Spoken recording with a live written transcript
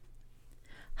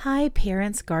Hi,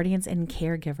 parents, guardians, and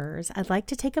caregivers. I'd like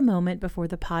to take a moment before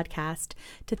the podcast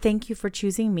to thank you for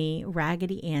choosing me,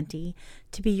 Raggedy Auntie,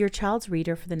 to be your child's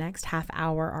reader for the next half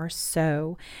hour or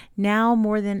so. Now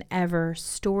more than ever,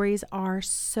 stories are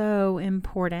so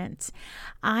important.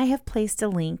 I have placed a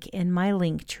link in my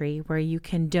link tree where you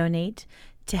can donate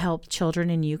to help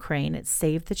children in Ukraine at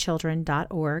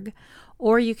savethechildren.org,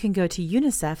 or you can go to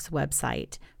UNICEF's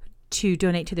website to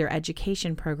donate to their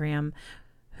education program,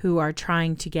 who are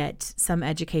trying to get some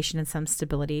education and some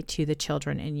stability to the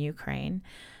children in Ukraine.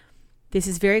 This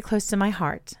is very close to my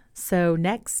heart. So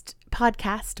next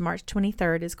podcast, March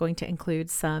 23rd, is going to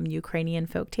include some Ukrainian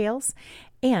folk tales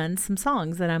and some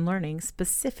songs that I'm learning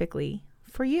specifically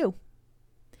for you.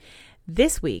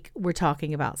 This week, we're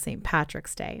talking about St.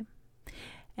 Patrick's Day.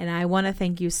 And I want to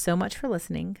thank you so much for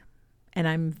listening. And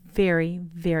I'm very,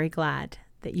 very glad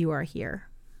that you are here.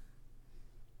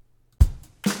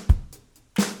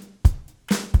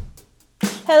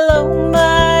 Hello,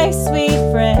 my sweet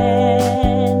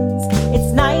friends.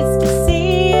 It's nice to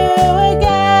see you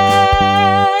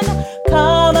again.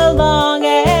 Come along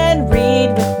and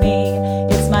read with me.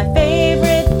 It's my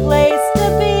favorite place to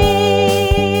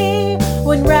be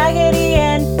when Raggedy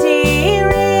Auntie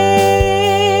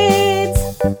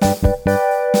reads.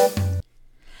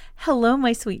 Hello,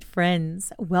 my sweet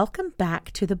friends. Welcome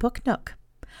back to the Book Nook.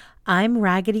 I'm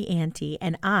Raggedy Auntie,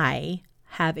 and I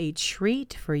have a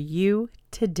treat for you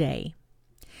today.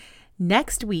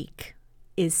 Next week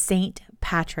is St.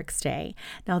 Patrick's Day.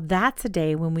 Now that's a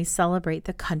day when we celebrate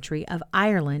the country of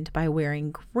Ireland by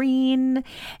wearing green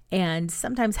and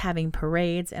sometimes having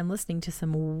parades and listening to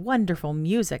some wonderful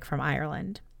music from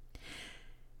Ireland.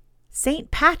 St.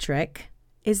 Patrick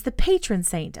is the patron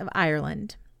saint of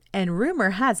Ireland, and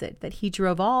rumor has it that he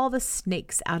drove all the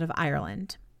snakes out of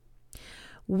Ireland.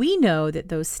 We know that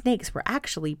those snakes were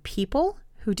actually people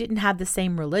who didn't have the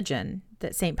same religion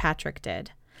that St. Patrick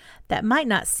did. That might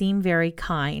not seem very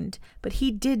kind, but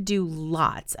he did do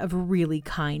lots of really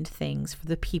kind things for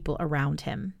the people around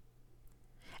him.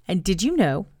 And did you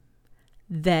know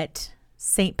that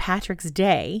St. Patrick's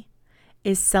Day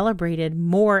is celebrated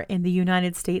more in the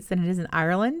United States than it is in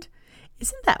Ireland?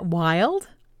 Isn't that wild?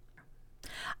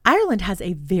 Ireland has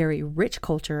a very rich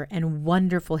culture and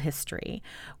wonderful history.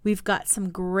 We've got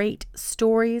some great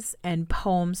stories and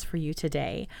poems for you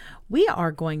today. We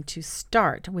are going to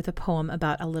start with a poem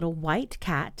about a little white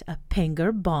cat, a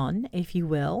Pengur Bon, if you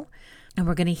will. And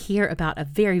we're going to hear about a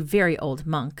very, very old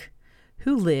monk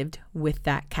who lived with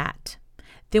that cat.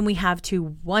 Then we have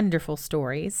two wonderful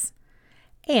stories.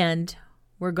 And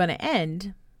we're going to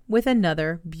end with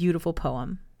another beautiful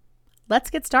poem. Let's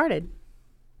get started.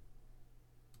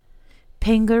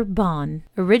 Pengur Bon,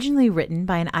 originally written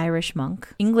by an Irish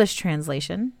monk, English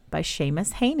translation by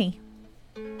Seamus Heaney.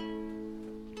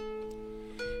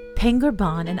 Pengur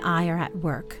Bon and I are at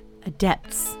work,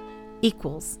 adepts,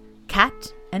 equals,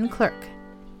 cat and clerk.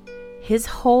 His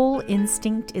whole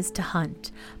instinct is to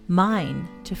hunt, mine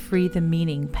to free the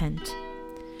meaning pent.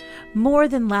 More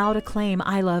than loud acclaim,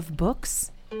 I love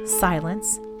books,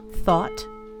 silence, thought,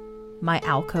 my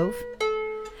alcove.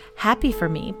 Happy for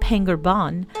me, Pengur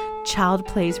Bon, child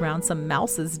plays round some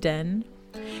mouse's den.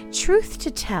 Truth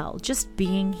to tell, just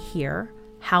being here,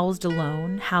 housed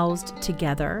alone, housed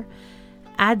together,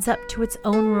 adds up to its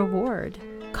own reward.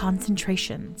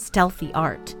 Concentration, stealthy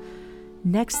art.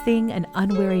 Next thing, an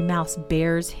unwary mouse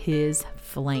bears his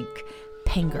flank.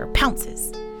 Pengur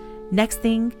pounces. Next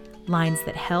thing, lines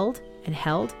that held and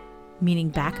held, meaning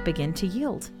back begin to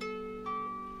yield.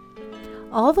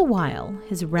 All the while,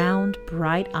 his round,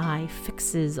 bright eye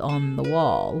fixes on the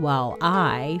wall, while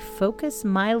I focus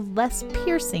my less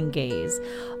piercing gaze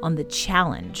on the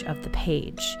challenge of the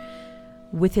page.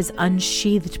 With his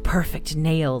unsheathed perfect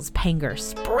nails, Pengur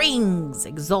springs,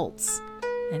 exults,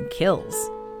 and kills.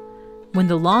 When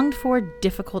the longed-for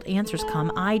difficult answers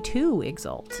come, I too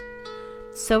exult.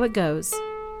 So it goes,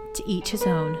 to each his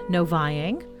own, no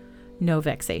vying, no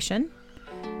vexation,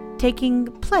 taking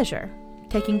pleasure,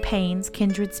 taking pains,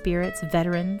 kindred spirits,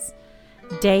 veterans.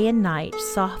 Day and night,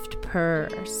 soft purr,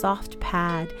 soft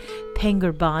pad,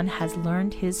 Pengur Bon has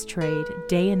learned his trade.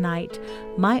 Day and night,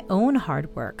 my own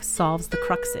hard work solves the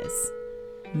cruxes,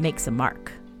 makes a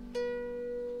mark.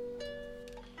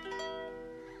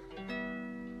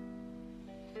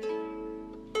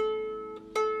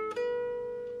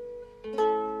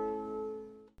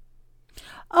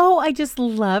 Oh, I just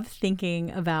love thinking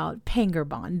about Pengur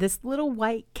Bon, this little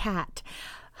white cat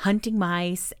hunting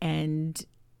mice and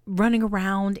running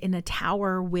around in a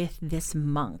tower with this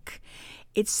monk.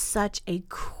 It's such a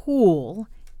cool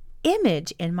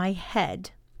image in my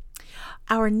head.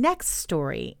 Our next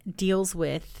story deals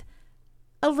with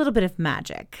a little bit of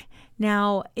magic.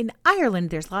 Now, in Ireland,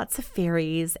 there's lots of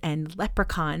fairies and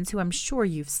leprechauns who I'm sure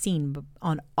you've seen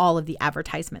on all of the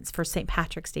advertisements for St.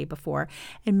 Patrick's Day before.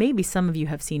 And maybe some of you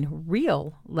have seen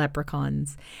real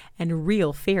leprechauns and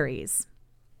real fairies.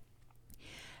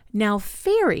 Now,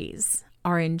 fairies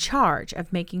are in charge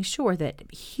of making sure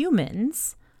that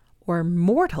humans or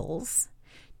mortals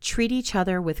treat each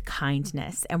other with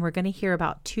kindness. And we're going to hear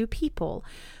about two people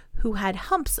who had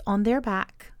humps on their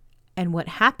back and what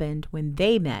happened when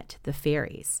they met the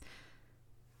fairies.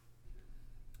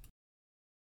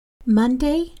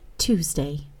 Monday,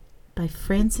 Tuesday by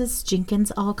Frances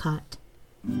Jenkins Alcott.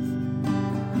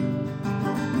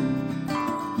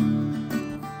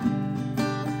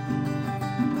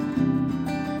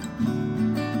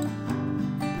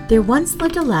 There once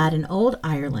lived a lad in old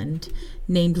Ireland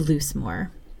named Loosemore.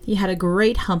 He had a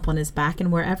great hump on his back,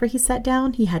 and wherever he sat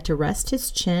down, he had to rest his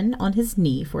chin on his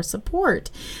knee for support.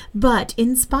 But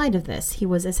in spite of this, he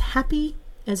was as happy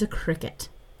as a cricket,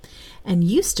 and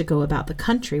used to go about the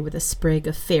country with a sprig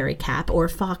of fairy cap or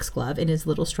foxglove in his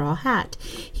little straw hat.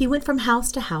 He went from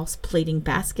house to house plaiting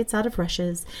baskets out of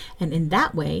rushes, and in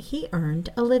that way he earned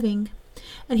a living.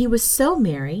 And he was so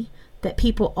merry that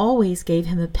people always gave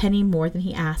him a penny more than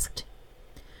he asked.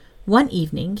 One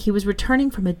evening he was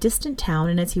returning from a distant town,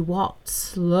 and as he walked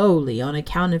slowly on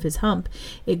account of his hump,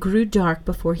 it grew dark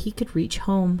before he could reach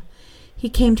home. He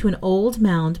came to an old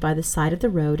mound by the side of the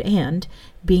road and,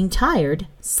 being tired,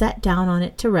 sat down on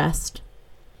it to rest.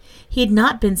 He had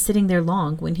not been sitting there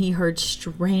long when he heard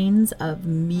strains of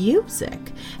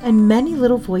music and many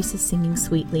little voices singing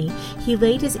sweetly. He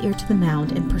laid his ear to the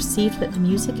mound and perceived that the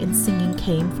music and singing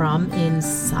came from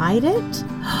inside it.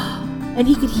 And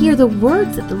he could hear the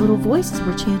words that the little voices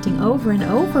were chanting over and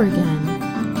over again.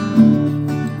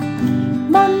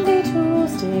 Monday,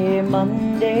 Tuesday,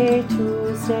 Monday,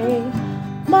 Tuesday,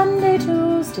 Monday,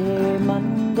 Tuesday,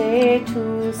 Monday,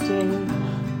 Tuesday,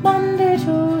 Monday,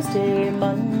 Tuesday,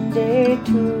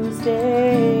 Monday, Tuesday,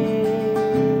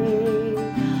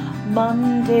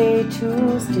 Monday,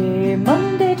 Tuesday,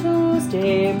 Monday,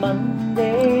 Tuesday,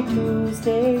 Monday,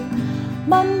 Tuesday,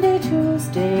 Monday,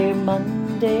 Tuesday,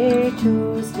 Monday,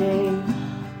 Tuesday,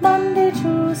 Monday,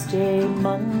 Tuesday,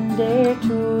 Monday,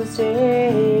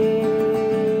 Tuesday,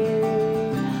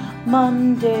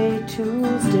 Monday,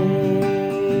 Tuesday.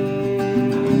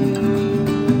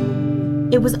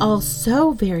 It was all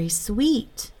so very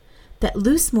sweet that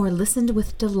Loosemore listened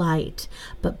with delight,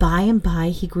 but by and by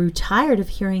he grew tired of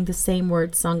hearing the same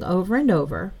words sung over and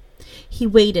over. He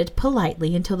waited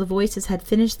politely until the voices had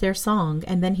finished their song,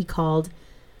 and then he called,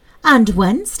 "And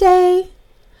Wednesday!"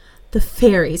 The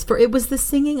fairies, for it was the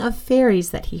singing of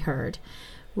fairies that he heard,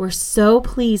 were so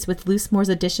pleased with Loosemore's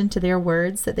addition to their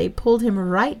words that they pulled him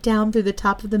right down through the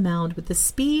top of the mound with the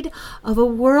speed of a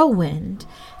whirlwind,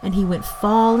 and he went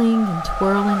falling and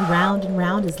twirling round and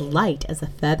round as light as a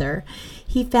feather.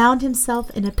 He found himself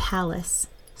in a palace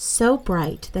so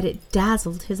bright that it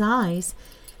dazzled his eyes.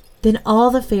 Then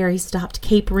all the fairies stopped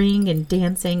capering and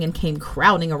dancing and came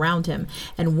crowding around him,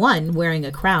 and one, wearing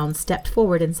a crown, stepped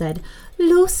forward and said,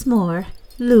 "Loosemore,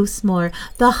 Loosemore,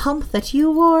 the hump that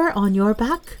you wore on your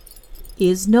back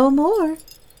is no more.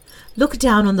 Look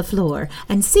down on the floor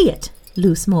and see it,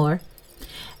 Loosemore."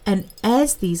 And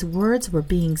as these words were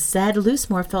being said,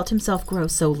 Loosemore felt himself grow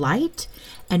so light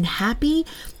and happy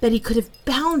that he could have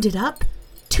bounded up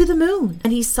to the moon,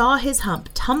 and he saw his hump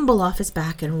tumble off his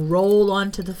back and roll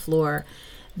onto the floor.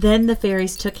 Then the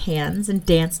fairies took hands and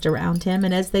danced around him,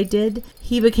 and as they did,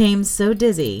 he became so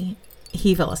dizzy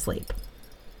he fell asleep.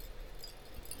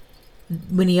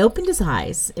 When he opened his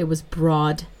eyes, it was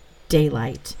broad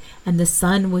daylight, and the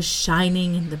sun was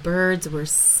shining, and the birds were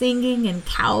singing, and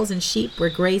cows and sheep were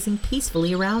grazing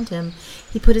peacefully around him.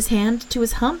 He put his hand to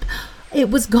his hump. It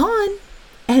was gone,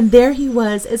 and there he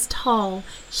was, as tall,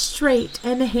 straight,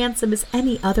 and handsome as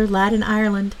any other lad in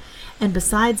Ireland. And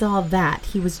besides all that,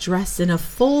 he was dressed in a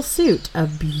full suit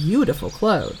of beautiful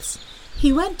clothes.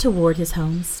 He went toward his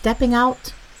home, stepping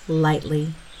out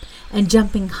lightly and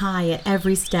jumping high at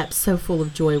every step, so full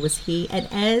of joy was he. And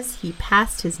as he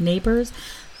passed his neighbors,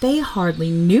 they hardly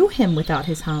knew him without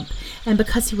his hump, and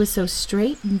because he was so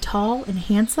straight and tall and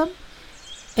handsome,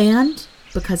 and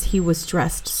because he was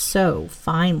dressed so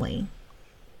finely.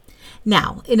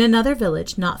 Now, in another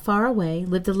village not far away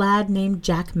lived a lad named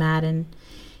Jack Madden.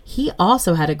 He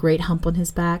also had a great hump on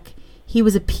his back. He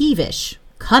was a peevish,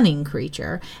 cunning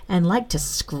creature, and liked to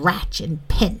scratch and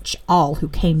pinch all who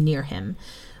came near him.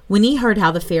 When he heard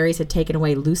how the fairies had taken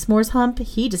away Loosemore's hump,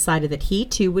 he decided that he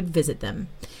too would visit them.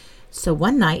 So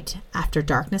one night, after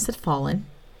darkness had fallen,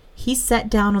 he sat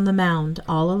down on the mound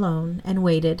all alone and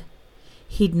waited.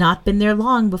 He'd not been there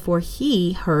long before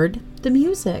he heard the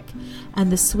music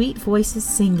and the sweet voices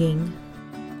singing.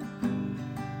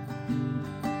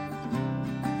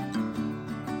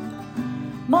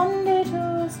 Monday,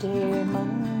 Tuesday,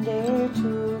 Monday,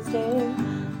 Tuesday,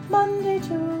 Monday,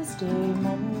 Tuesday,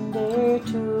 Monday,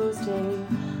 Tuesday,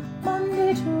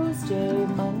 Monday, Tuesday,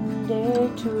 Monday,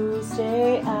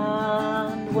 Tuesday,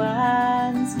 and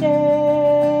Wednesday.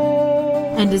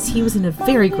 And as he was in a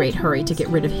very great hurry to get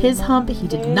rid of his hump, he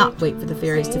did not wait for the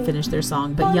fairies to finish their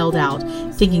song, but yelled out,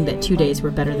 thinking that 2 days were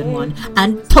better than one,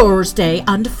 "And Thursday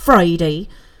and Friday."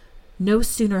 No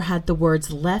sooner had the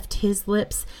words left his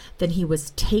lips than he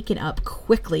was taken up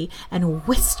quickly and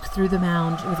whisked through the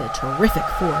mound with a terrific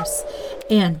force.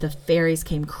 And the fairies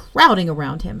came crowding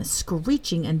around him,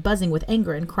 screeching and buzzing with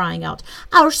anger and crying out,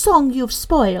 "Our song you've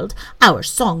spoiled! Our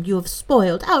song you've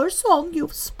spoiled! Our song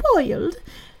you've spoiled!"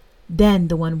 Then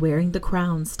the one wearing the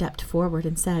crown stepped forward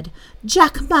and said,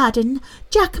 Jack Madden,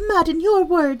 your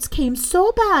words came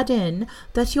so bad in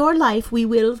that your life we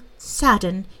will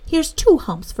sadden. Here's 2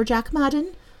 humps for Jack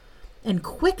Madden." And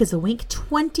quick as a wink,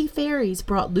 20 fairies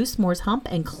brought Loosemore's hump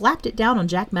and clapped it down on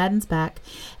Jack Madden's back,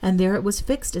 and there it was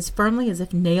fixed as firmly as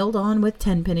if nailed on with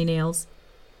 10-penny nails.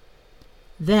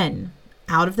 Then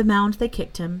out of the mound they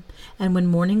kicked him, and when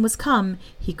morning was come,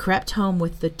 he crept home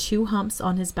with the 2 humps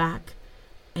on his back,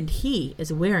 and he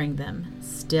is wearing them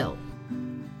still.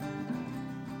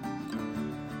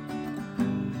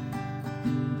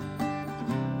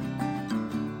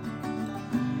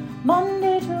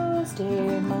 Monday,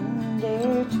 Tuesday,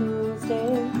 Monday,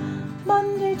 Tuesday,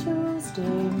 Monday,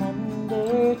 Tuesday,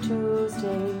 Monday,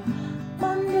 Tuesday,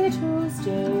 Monday,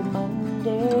 Tuesday,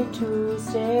 Monday,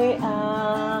 Tuesday,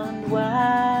 and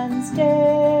Wednesday.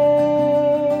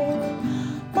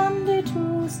 Monday,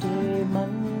 Tuesday,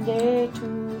 Monday,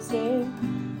 Tuesday,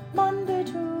 Monday,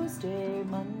 Tuesday,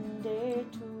 Monday,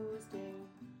 Tuesday.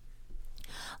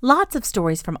 Lots of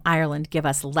stories from Ireland give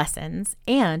us lessons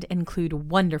and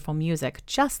include wonderful music,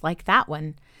 just like that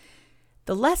one.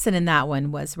 The lesson in that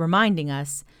one was reminding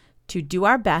us to do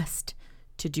our best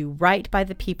to do right by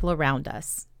the people around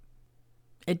us.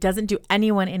 It doesn't do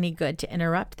anyone any good to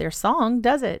interrupt their song,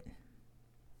 does it?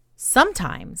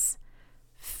 Sometimes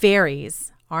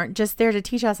fairies aren't just there to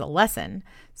teach us a lesson.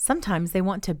 Sometimes they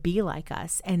want to be like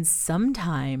us, and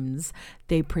sometimes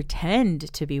they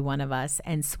pretend to be one of us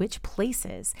and switch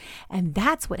places. And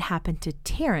that's what happened to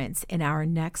Terence in our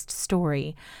next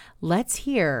story. Let's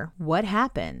hear what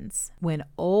happens when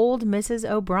old Mrs.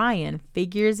 O'Brien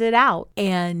figures it out.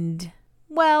 And,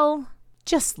 well,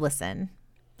 just listen.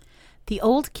 The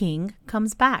Old King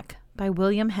Comes Back by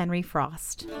William Henry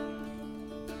Frost.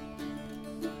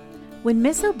 When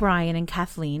Miss O'Brien and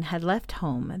Kathleen had left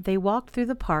home, they walked through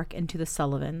the park into the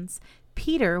Sullivans.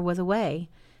 Peter was away.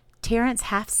 Terence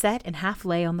half sat and half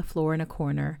lay on the floor in a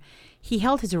corner. He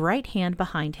held his right hand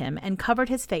behind him and covered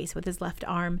his face with his left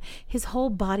arm. His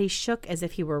whole body shook as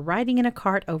if he were riding in a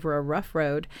cart over a rough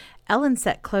road. Ellen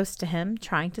sat close to him,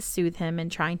 trying to soothe him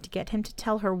and trying to get him to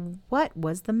tell her what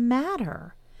was the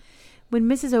matter. When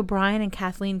Mrs. O'Brien and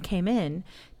Kathleen came in,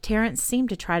 Terence seemed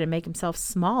to try to make himself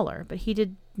smaller, but he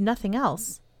did nothing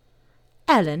else.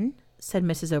 "Ellen," said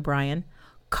Mrs. O'Brien,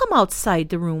 "come outside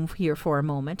the room here for a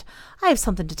moment. I have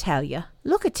something to tell you."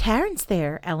 "Look at Terence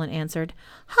there," Ellen answered.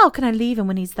 "How can I leave him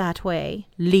when he's that way?"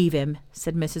 "Leave him,"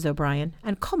 said Mrs. O'Brien,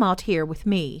 "and come out here with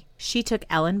me." She took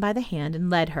Ellen by the hand and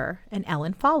led her, and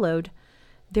Ellen followed.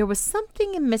 There was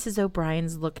something in Mrs.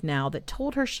 O'Brien's look now that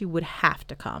told her she would have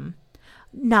to come.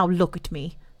 "Now look at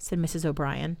me," said Mrs.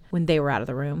 O'Brien, when they were out of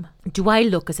the room. "Do I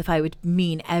look as if I would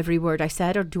mean every word I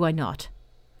said, or do I not?"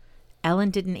 Ellen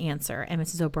didn't answer, and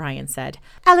Mrs. O'Brien said,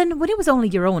 "Ellen, when it was only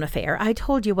your own affair, I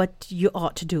told you what you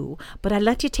ought to do, but I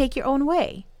let you take your own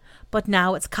way. But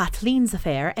now it's Kathleen's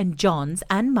affair, and John's,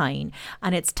 and mine,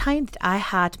 and it's time that I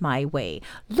had my way.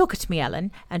 Look at me,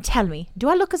 Ellen, and tell me, do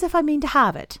I look as if I mean to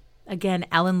have it?" Again,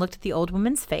 Ellen looked at the old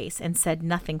woman's face and said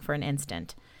nothing for an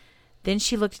instant. Then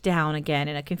she looked down again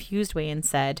in a confused way and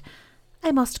said,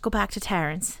 "I must go back to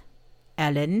Terence."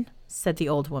 "Ellen," said the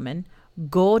old woman,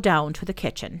 "go down to the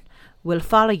kitchen. We'll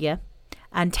follow you,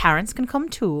 and Terence can come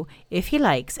too, if he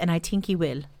likes, and I think he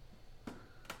will."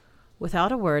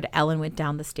 Without a word, Ellen went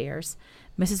down the stairs.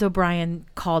 Mrs. O'Brien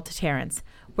called to Terence,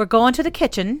 "We're going to the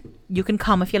kitchen. You can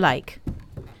come if you like."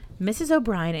 Mrs.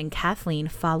 O'Brien and Kathleen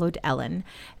followed Ellen,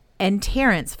 and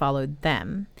Terence followed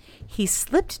them. He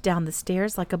slipped down the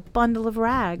stairs like a bundle of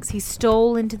rags. He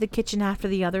stole into the kitchen after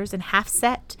the others and half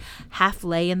sat, half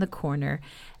lay in the corner,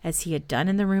 as he had done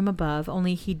in the room above,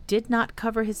 only he did not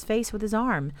cover his face with his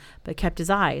arm, but kept his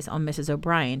eyes on Mrs.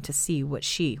 O'Brien to see what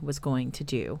she was going to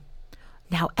do.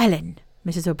 "Now, Ellen,"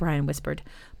 Mrs. O'Brien whispered.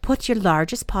 "Put your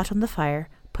largest pot on the fire,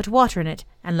 put water in it,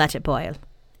 and let it boil."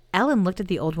 Ellen looked at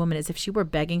the old woman as if she were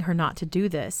begging her not to do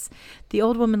this. The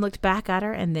old woman looked back at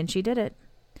her, and then she did it.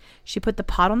 She put the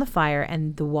pot on the fire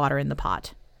and the water in the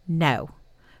pot. "Now,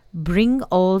 bring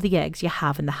all the eggs you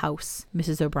have in the house,"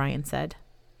 Mrs. O'Brien said.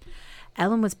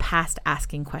 Ellen was past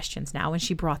asking questions now, and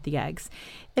she brought the eggs.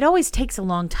 It always takes a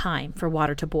long time for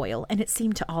water to boil, and it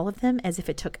seemed to all of them as if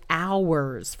it took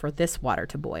hours for this water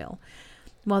to boil.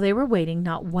 While they were waiting,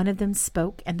 not one of them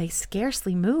spoke, and they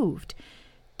scarcely moved.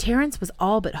 Terence was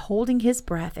all but holding his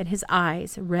breath, and his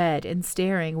eyes, red and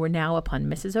staring, were now upon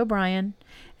Mrs. O'Brien,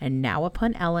 and now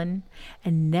upon Ellen,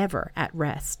 and never at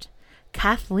rest.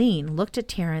 Kathleen looked at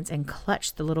Terence and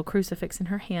clutched the little crucifix in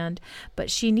her hand, but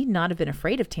she need not have been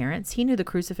afraid of Terence. He knew the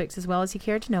crucifix as well as he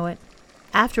cared to know it.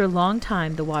 After a long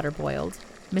time, the water boiled.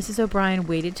 Mrs. O'Brien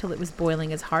waited till it was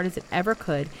boiling as hard as it ever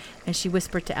could, and she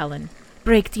whispered to Ellen,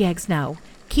 "Break the eggs now.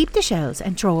 Keep the shells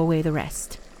and throw away the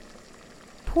rest."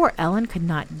 Poor Ellen could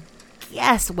not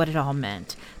guess what it all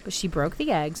meant, but she broke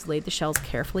the eggs, laid the shells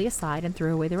carefully aside, and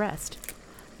threw away the rest.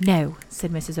 "Now,"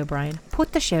 said Mrs. O'Brien,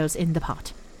 "put the shells in the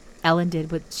pot." Ellen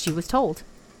did what she was told.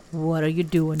 "What are you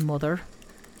doing, Mother?"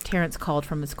 Terence called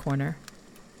from his corner.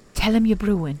 "Tell him you're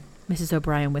brewing," Mrs.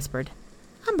 O'Brien whispered.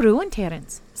 "I'm brewing,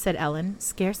 Terence," said Ellen,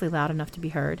 scarcely loud enough to be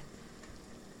heard.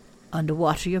 "And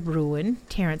what are you brewing?"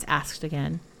 Terence asked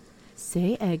again.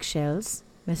 "Say eggshells,"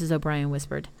 Mrs. O'Brien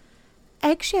whispered.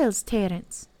 "Eggshells,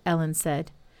 Terence," Ellen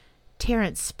said.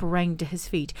 Terence sprang to his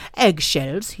feet.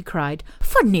 "Eggshells," he cried.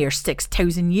 "For near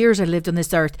 6,000 years I lived on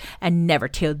this earth, and never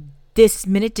till this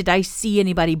minute did I see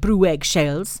anybody brew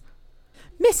eggshells."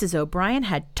 Mrs. O'Brien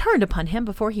had turned upon him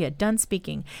before he had done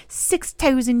speaking.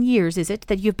 6,000 years is it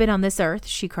that you've been on this earth?"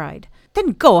 she cried.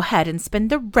 "Then go ahead and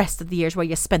spend the rest of the years where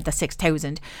you spent the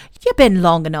 6,000. You've been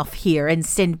long enough here, and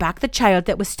send back the child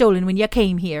that was stolen when you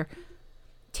came here."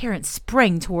 Terence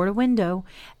sprang toward a window.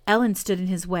 Ellen stood in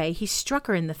his way. He struck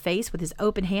her in the face with his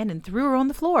open hand and threw her on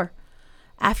the floor.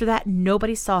 After that,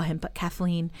 nobody saw him but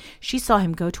Kathleen. She saw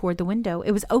him go toward the window.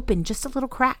 It was open, just a little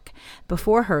crack.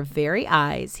 Before her very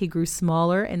eyes, he grew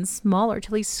smaller and smaller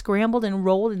till he scrambled and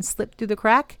rolled and slipped through the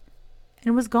crack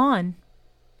and was gone.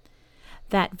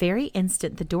 That very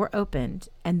instant the door opened,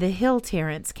 and the hill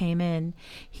Terence came in.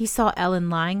 He saw Ellen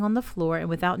lying on the floor, and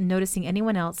without noticing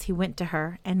anyone else, he went to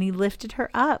her, and he lifted her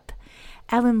up.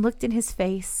 Ellen looked in his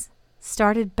face,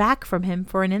 started back from him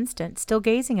for an instant, still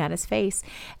gazing at his face,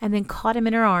 and then caught him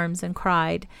in her arms and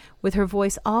cried, with her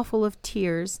voice all full of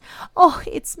tears, "Oh,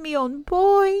 it's me own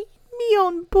boy, me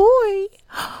own boy!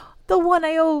 The one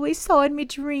I always saw in me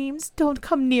dreams. Don't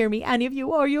come near me, any of you,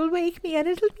 or you'll wake me, and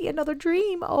it'll be another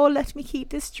dream. Oh, let me keep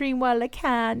this dream while I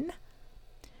can."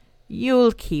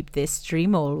 "You'll keep this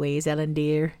dream always, Ellen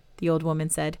dear," the old woman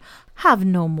said. "Have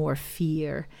no more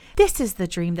fear. This is the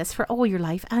dream that's for all your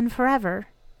life and forever."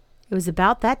 It was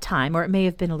about that time, or it may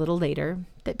have been a little later,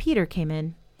 that Peter came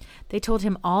in. They told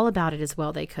him all about it as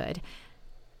well they could.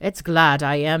 "It's glad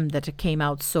I am that it came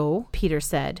out so," Peter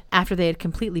said, after they had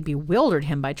completely bewildered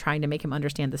him by trying to make him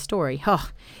understand the story.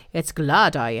 "Oh, it's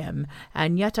glad I am,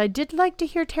 and yet I did like to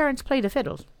hear Terence play the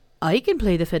fiddle." "I can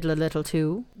play the fiddle a little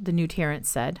too," the new Terence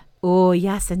said. "Oh,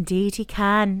 yes, indeed he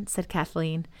can," said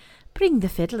Kathleen. "Bring the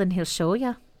fiddle and he'll show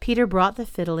you." Peter brought the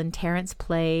fiddle, and Terence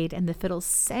played, and the fiddle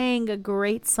sang a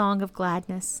great song of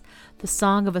gladness, the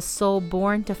song of a soul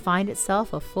born to find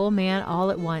itself a full man all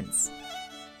at once.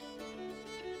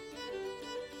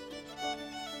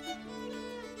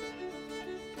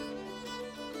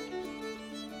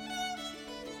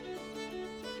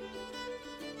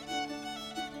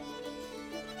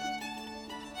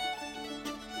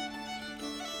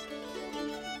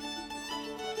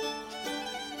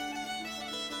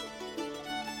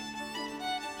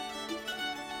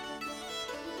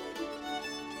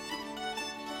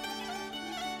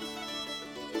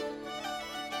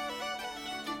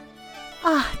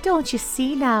 "Ah, don't you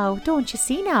see now, don't you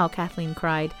see now," Kathleen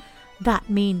cried. "That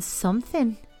means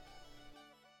something."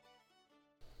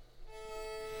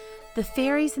 The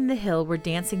fairies in the hill were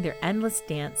dancing their endless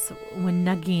dance when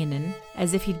Naginin,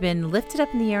 as if he'd been lifted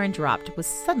up in the air and dropped, was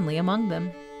suddenly among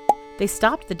them. They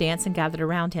stopped the dance and gathered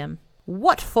around him.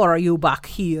 "What for are you back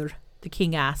here?" the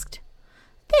king asked.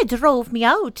 "They drove me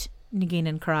out,"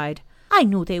 Naginin cried. "I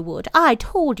knew they would. I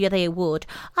told you they would.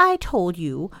 I told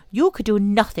you could do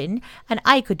nothing, and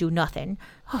I could do nothing.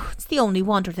 Oh, it's the only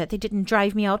wonder that they didn't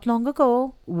drive me out long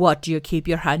ago." "What do you keep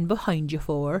your hand behind you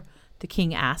for?" the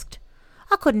king asked.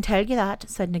 "I couldn't tell you that,"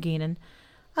 said Naginin.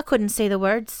 "I couldn't say the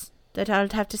words that I'll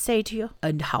have to say to you."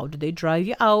 "And how did they drive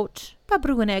you out?" "By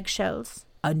brewing eggshells."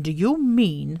 "And do you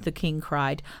mean," the king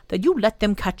cried, "that you let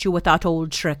them catch you with that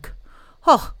old trick?"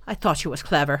 Oh, I thought you was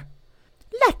clever.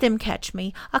 Let them catch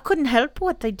me. I couldn't help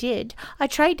what they did. I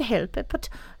tried to help it, but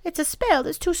it's a spell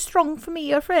that's too strong for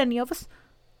me or for any of us.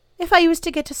 If I used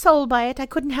to get a soul by it, I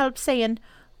couldn't help saying,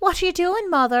 'What are you doing,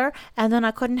 mother?' And then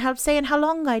I couldn't help saying how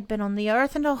long I'd been on the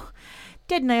earth. And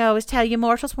didn't I always tell you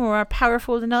mortals were more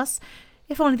powerful than us?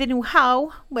 If only they knew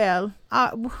how. Well,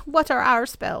 what are our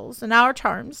spells and our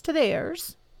charms to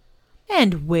theirs?"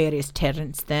 "And where is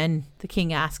Terence then?" the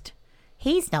king asked.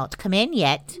 "He's not come in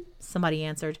yet," somebody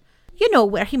answered. "You know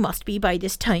where he must be by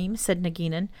this time," said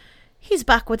Naginin. "He's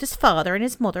back with his father and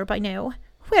his mother by now.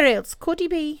 Where else could he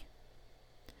be?"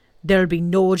 "There'll be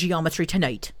no geometry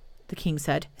tonight," the king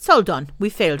said. "It's all done. We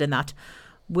failed in that.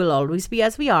 We'll always be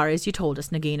as we are, as you told us,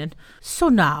 Naginin. So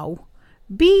now,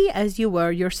 be as you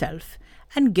were yourself,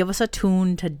 and give us a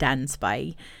tune to dance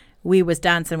by. We was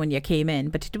dancing when you came in,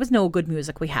 but it was no good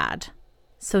music we had."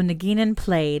 So Naginin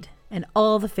played, and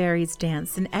all the fairies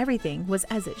danced, and everything was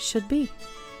as it should be.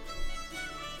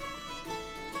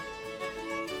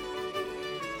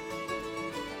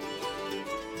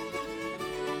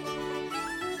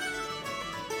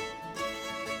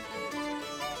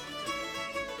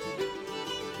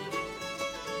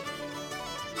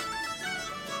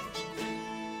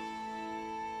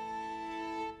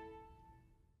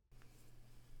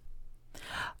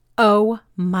 Oh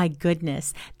my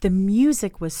goodness. The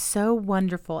music was so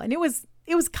wonderful. And it was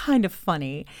kind of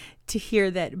funny to hear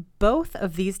that both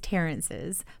of these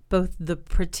Terences, both the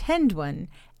pretend one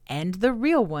and the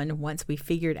real one, once we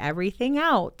figured everything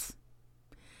out,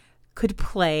 could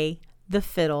play the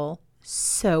fiddle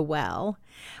so well.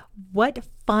 What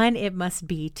fun it must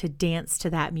be to dance to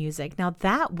that music. Now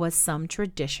that was some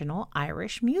traditional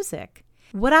Irish music.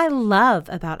 What I love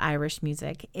about Irish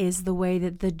music is the way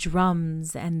that the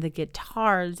drums and the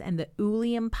guitars and the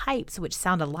uilleann pipes, which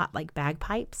sound a lot like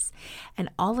bagpipes, and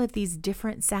all of these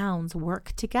different sounds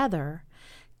work together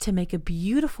to make a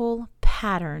beautiful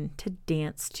pattern to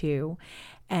dance to.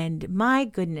 And my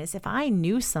goodness, if I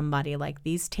knew somebody like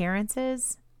these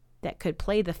Terences that could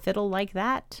play the fiddle like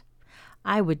that,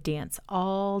 I would dance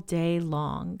all day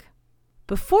long.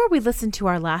 Before we listen to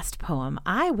our last poem,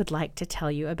 I would like to tell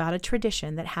you about a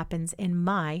tradition that happens in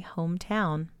my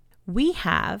hometown. We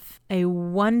have a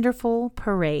wonderful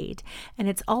parade, and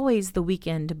it's always the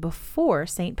weekend before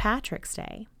St. Patrick's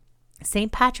Day.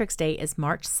 St. Patrick's Day is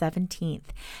March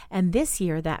 17th, and this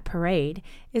year that parade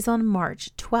is on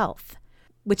March 12th,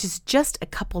 which is just a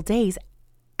couple days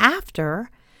after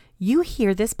you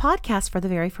hear this podcast for the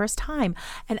very first time.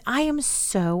 And I am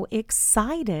so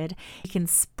excited. We can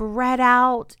spread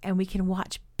out and we can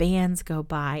watch bands go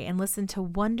by and listen to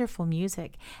wonderful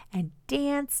music and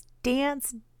dance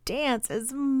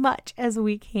as much as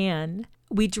we can.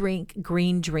 We drink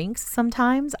green drinks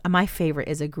sometimes. My favorite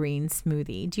is a green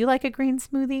smoothie. Do you like a green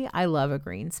smoothie? I love a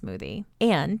green smoothie.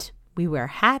 And we wear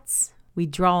hats, we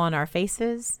draw on our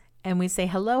faces, and we say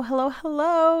hello, hello,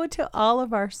 hello to all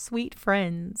of our sweet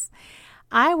friends.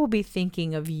 I will be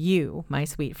thinking of you, my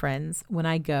sweet friends, when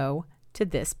I go to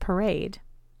this parade.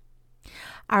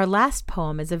 Our last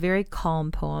poem is a very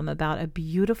calm poem about a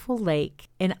beautiful lake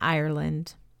in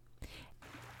Ireland.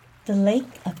 The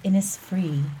Lake of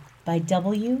Innisfree by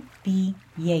W.B.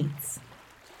 Yeats.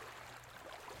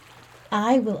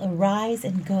 I will arise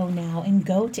and go now, and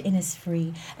go to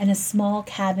Innisfree, and a small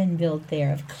cabin build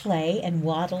there of clay and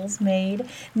wattles made.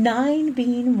 9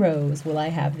 bean rows will I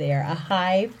have there, a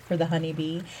hive for the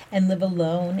honeybee, and live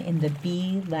alone in the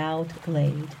bee-loud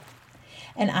glade.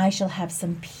 And I shall have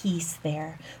some peace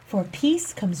there, for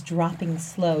peace comes dropping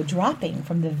slow, dropping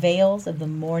from the vales of the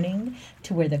morning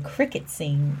to where the cricket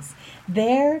sings.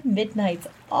 There midnight's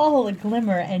all a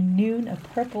glimmer, and noon a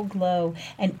purple glow,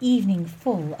 and evening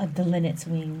full of the linnet's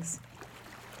wings.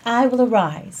 I will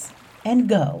arise and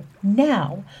go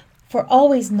now, for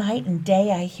always night and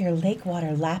day I hear lake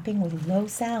water lapping with low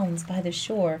sounds by the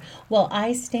shore, while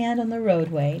I stand on the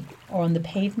roadway or on the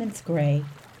pavement's gray.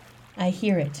 I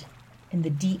hear it in the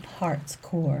deep heart's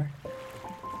core.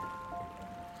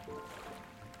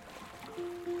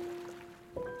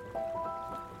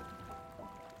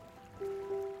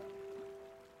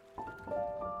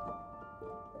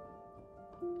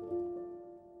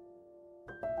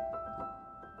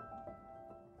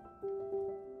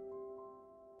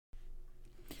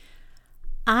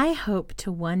 I hope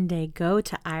to one day go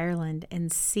to Ireland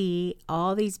and see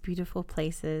all these beautiful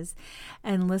places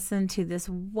and listen to this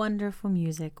wonderful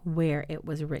music where it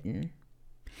was written.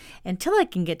 Until I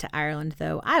can get to Ireland,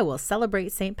 though, I will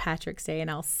celebrate St. Patrick's Day and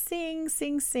I'll sing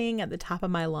at the top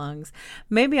of my lungs.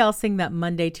 Maybe I'll sing that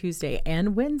Monday, Tuesday,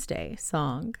 and Wednesday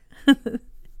song.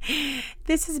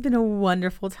 This has been a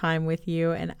wonderful time with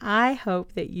you, and I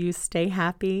hope that you stay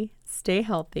happy, stay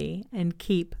healthy, and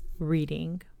keep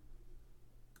reading.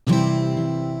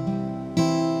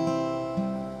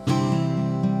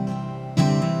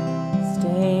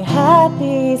 Stay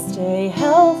happy, stay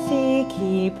healthy,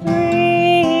 keep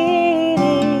reading.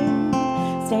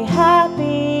 Stay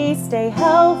happy, stay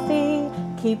healthy,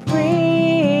 keep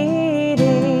reading.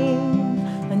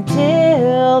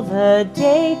 Until the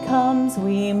day comes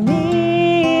we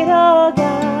meet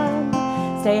again.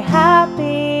 Stay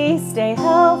happy, stay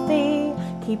healthy,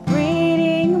 keep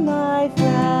reading, my